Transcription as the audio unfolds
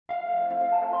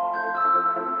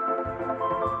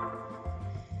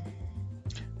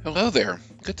Hello there,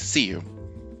 good to see you.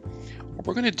 What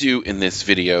we're going to do in this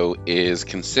video is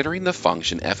considering the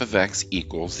function f of x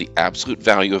equals the absolute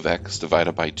value of x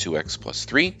divided by 2x plus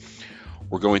 3.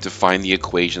 We're going to find the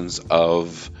equations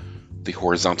of the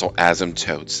horizontal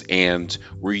asymptotes, and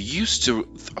we're used to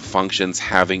functions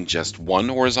having just one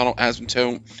horizontal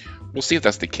asymptote. We'll see if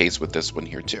that's the case with this one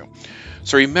here too.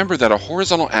 So remember that a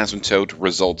horizontal asymptote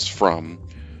results from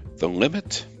the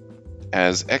limit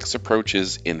as x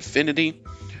approaches infinity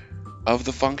of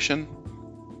the function,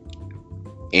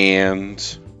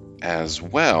 and as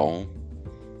well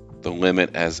the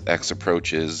limit as x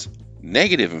approaches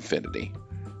negative infinity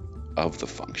of the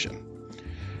function.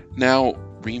 Now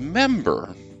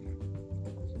remember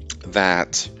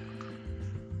that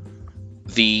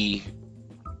the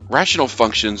rational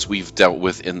functions we've dealt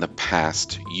with in the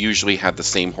past usually had the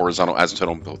same horizontal asymptote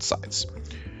on both sides.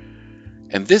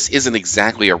 And this isn't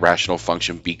exactly a rational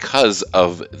function because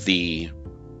of the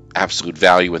absolute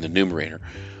value in the numerator.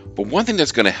 But one thing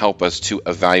that's going to help us to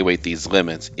evaluate these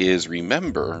limits is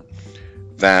remember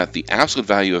that the absolute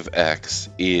value of x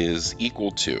is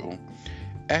equal to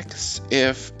x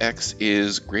if x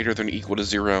is greater than or equal to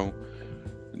 0,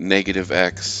 negative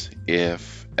x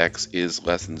if x is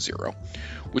less than 0,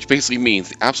 which basically means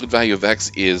the absolute value of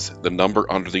x is the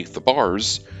number underneath the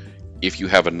bars if you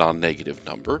have a non-negative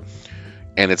number,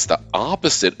 and it's the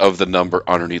opposite of the number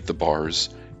underneath the bars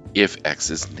if x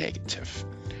is negative.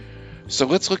 So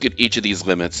let's look at each of these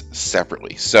limits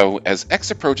separately. So as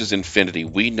x approaches infinity,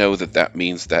 we know that that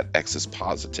means that x is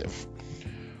positive.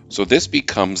 So this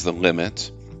becomes the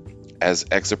limit as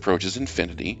x approaches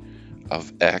infinity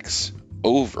of x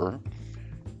over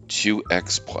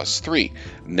 2x plus 3.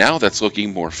 Now that's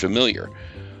looking more familiar.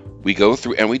 We go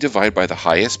through and we divide by the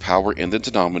highest power in the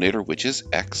denominator, which is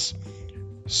x.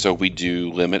 So we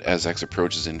do limit as x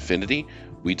approaches infinity.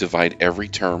 We divide every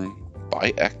term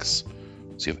by x.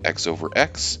 So you have x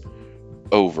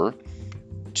over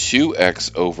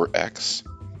 2x over x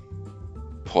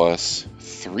plus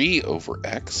 3 over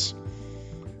x.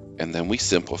 And then we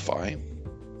simplify.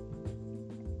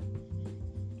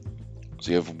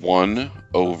 So you have 1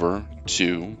 over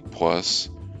 2 plus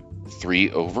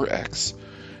 3 over x.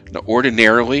 Now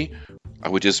ordinarily, I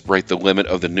would just write the limit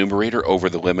of the numerator over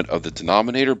the limit of the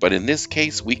denominator, but in this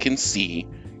case we can see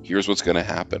here's what's going to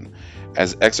happen.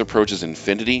 As x approaches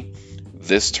infinity,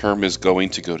 this term is going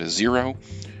to go to 0,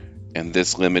 and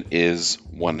this limit is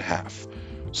 1/2.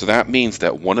 So that means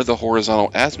that one of the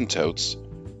horizontal asymptotes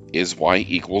is y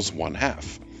equals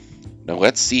 1/2. Now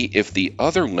let's see if the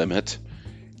other limit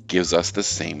gives us the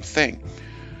same thing.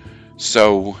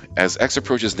 So as x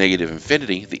approaches negative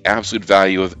infinity, the absolute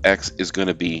value of x is going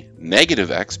to be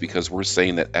negative x because we're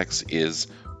saying that x is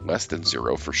less than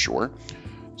 0 for sure.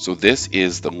 So this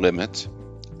is the limit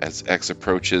as x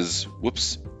approaches,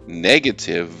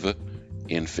 negative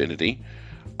infinity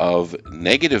of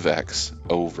negative x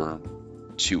over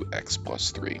 2x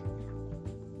plus 3.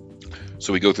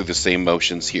 So we go through the same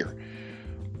motions here.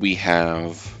 We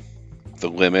have the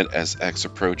limit as x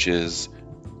approaches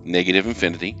negative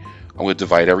infinity. I'm going to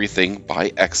divide everything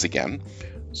by x again.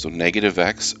 So negative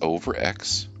x over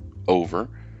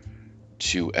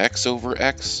 2x over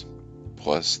x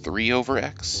plus 3 over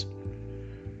x.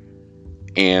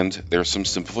 And there's some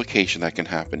simplification that can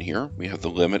happen here. We have the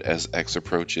limit as x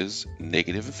approaches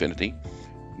negative infinity,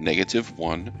 negative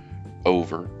 1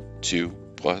 over 2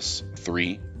 plus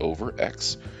 3 over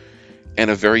x.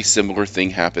 And a very similar thing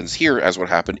happens here as what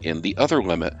happened in the other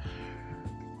limit.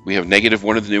 We have negative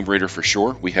 1 in the numerator for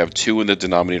sure. We have 2 in the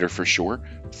denominator for sure.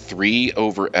 3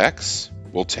 over x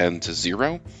will tend to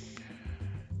 0.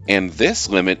 And this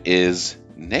limit is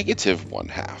negative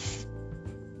 1/2.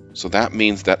 So that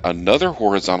means that another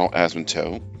horizontal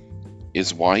asymptote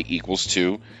is y equals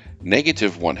to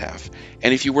negative 1/2.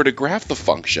 And if you were to graph the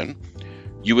function,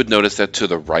 you would notice that to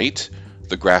the right,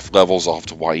 the graph levels off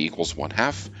to y equals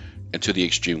 1/2. And to the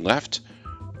extreme left,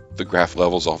 the graph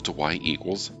levels off to y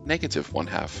equals negative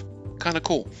 1/2. Kind of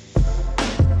cool.